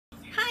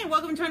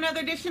welcome to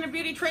another edition of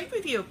Beauty Trade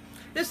with You.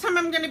 This time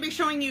I'm going to be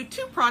showing you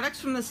two products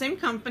from the same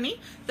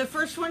company. The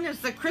first one is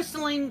the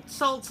CRYSTALLINE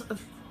Salt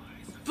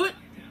Foot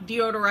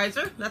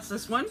Deodorizer. That's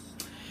this one.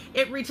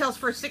 It retails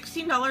for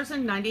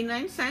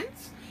 $16.99.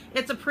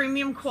 It's a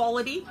premium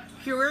quality,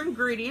 pure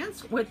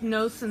ingredients with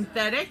no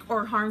synthetic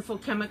or harmful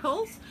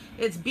chemicals.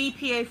 It's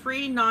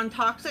BPA-free,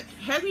 non-toxic,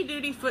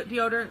 heavy-duty foot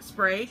deodorant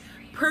spray,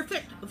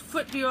 perfect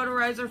foot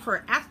deodorizer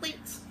for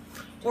athletes,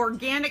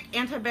 organic,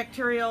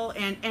 antibacterial,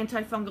 and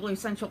antifungal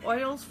essential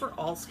oils for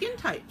all skin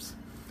types.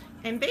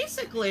 And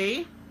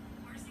basically,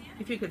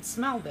 if you could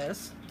smell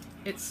this,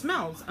 it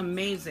smells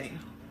amazing.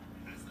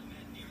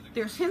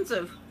 There's hints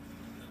of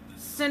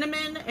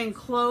cinnamon and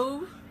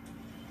clove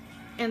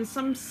and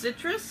some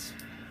citrus,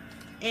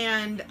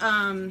 and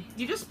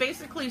you just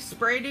basically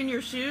spray it in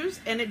your shoes,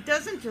 and it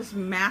doesn't just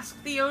mask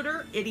the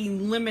odor, it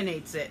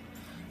eliminates it.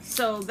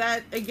 So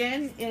that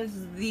again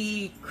is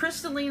the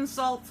CRYSTALLINE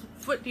Salt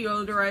Foot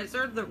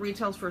Deodorizer that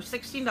retails for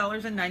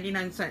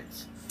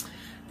 $16.99.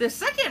 The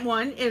second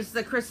one is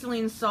the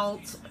CRYSTALLINE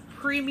Salt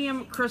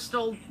Premium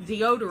Crystal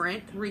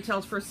Deodorant,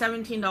 retails for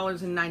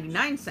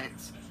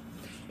 $17.99.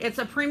 It's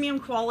a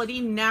premium quality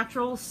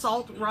natural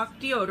salt rock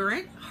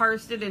deodorant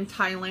harvested in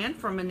Thailand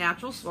from a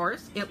natural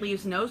source. It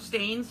leaves no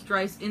stains,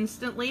 dries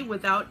instantly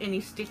without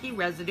any sticky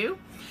residue.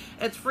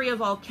 It's free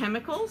of all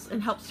chemicals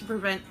and helps to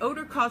prevent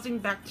odor-causing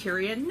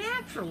bacteria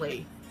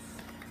naturally.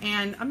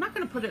 And I'm not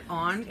going to put it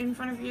on in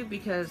front of you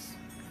because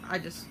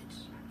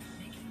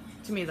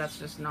to me that's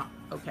just not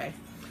okay.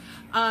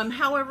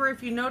 However,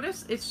 if you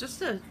notice, it's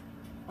just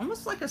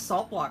almost like a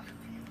salt block.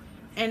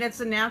 And it's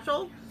a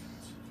natural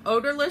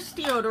odorless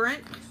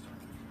deodorant,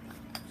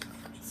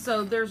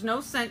 so there's no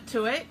scent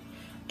to it,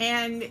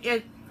 and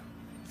it's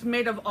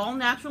made of all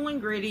natural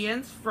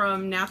ingredients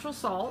from natural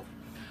salt.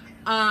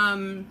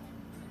 Normally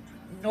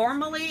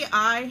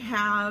I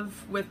have,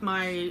 with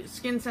my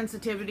skin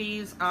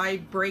sensitivities, I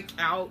break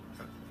out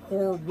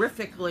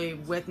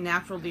horrifically with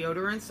natural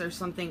deodorants. There's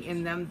something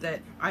in them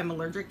that I'm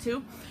allergic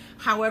to.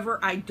 However,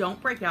 I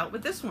don't break out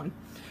with this one.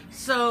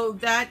 So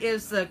that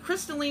is the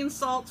CRYSTALLINE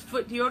Salt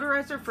Foot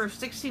Deodorizer for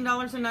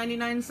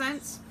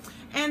 $16.99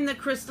 and the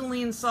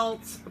CRYSTALLINE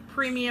Salt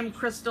Premium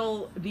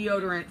Crystal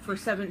Deodorant for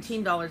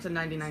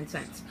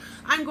 $17.99.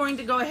 I'm going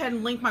to go ahead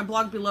and link my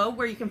blog below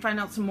where you can find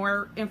out some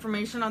more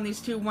information on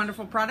these two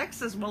wonderful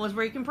products as well as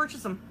where you can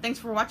purchase them. Thanks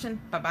for watching.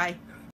 Bye-bye.